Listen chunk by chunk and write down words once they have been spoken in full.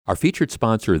Our featured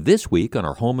sponsor this week on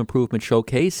our Home Improvement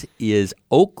Showcase is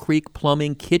Oak Creek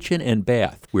Plumbing Kitchen and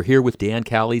Bath. We're here with Dan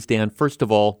Callies. Dan, first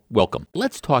of all, welcome.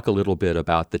 Let's talk a little bit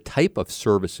about the type of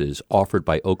services offered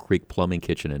by Oak Creek Plumbing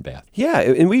Kitchen and Bath. Yeah,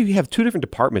 and we have two different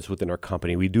departments within our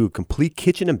company. We do complete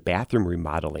kitchen and bathroom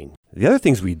remodeling. The other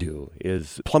things we do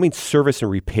is plumbing service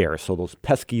and repair. So those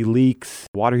pesky leaks,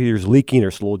 water heaters leaking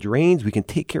or slow drains, we can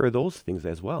take care of those things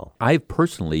as well. I've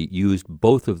personally used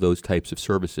both of those types of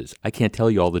services. I can't tell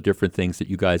you all the different things that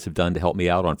you guys have done to help me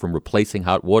out on, from replacing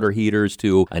hot water heaters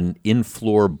to an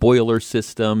in-floor boiler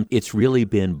system. It's really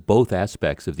been both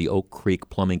aspects of the Oak Creek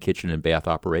Plumbing Kitchen and Bath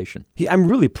operation. Yeah, I'm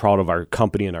really proud of our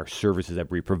company and our services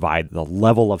that we provide, the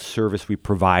level of service we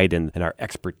provide and our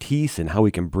expertise and how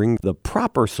we can bring the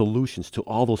proper solutions to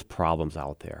all those problems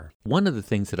out there. One of the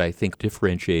things that I think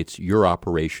differentiates your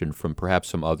operation from perhaps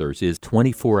some others is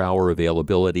 24-hour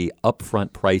availability,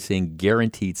 upfront pricing,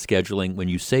 guaranteed scheduling. When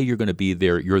you say you're going to be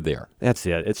there, you're there. That's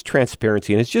it. It's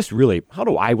transparency, and it's just really, how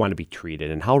do I want to be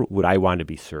treated and how would I want to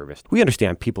be serviced? We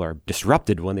understand people are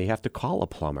disrupted when they have to call a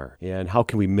plumber, and how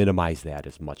can we minimize that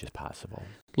as much as possible?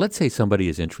 Let's say somebody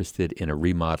is interested in a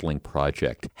remodeling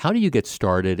project. How do you get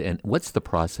started, and what's the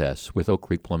process with Oak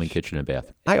Creek Plumbing Kitchen and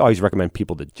Bath? I always recommend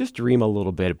people to just dream a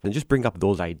little bit and just bring up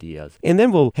those ideas. And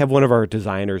then we'll have one of our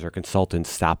designers or consultants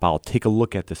stop out, take a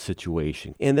look at the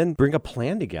situation, and then bring a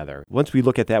plan together. Once we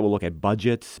look at that, we'll look at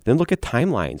budgets, then look at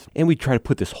timelines. And we try to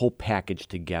put this whole package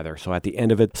together. So at the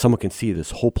end of it, someone can see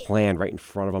this whole plan right in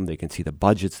front of them. They can see the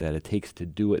budgets that it takes to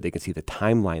do it. They can see the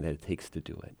timeline that it takes to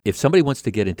do it. If somebody wants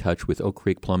to get in touch with Oak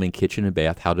Creek Plumbing Kitchen and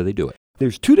Bath, how do they do it?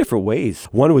 There's two different ways.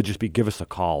 One would just be give us a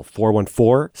call,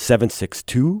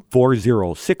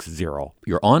 414-762-4060.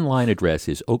 Your online address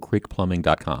is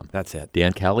oakcreekplumbing.com. That's it.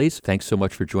 Dan Callies, thanks so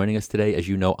much for joining us today. As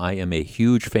you know, I am a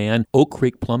huge fan. Oak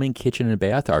Creek Plumbing Kitchen and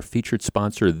Bath, our featured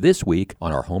sponsor this week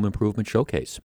on our Home Improvement Showcase.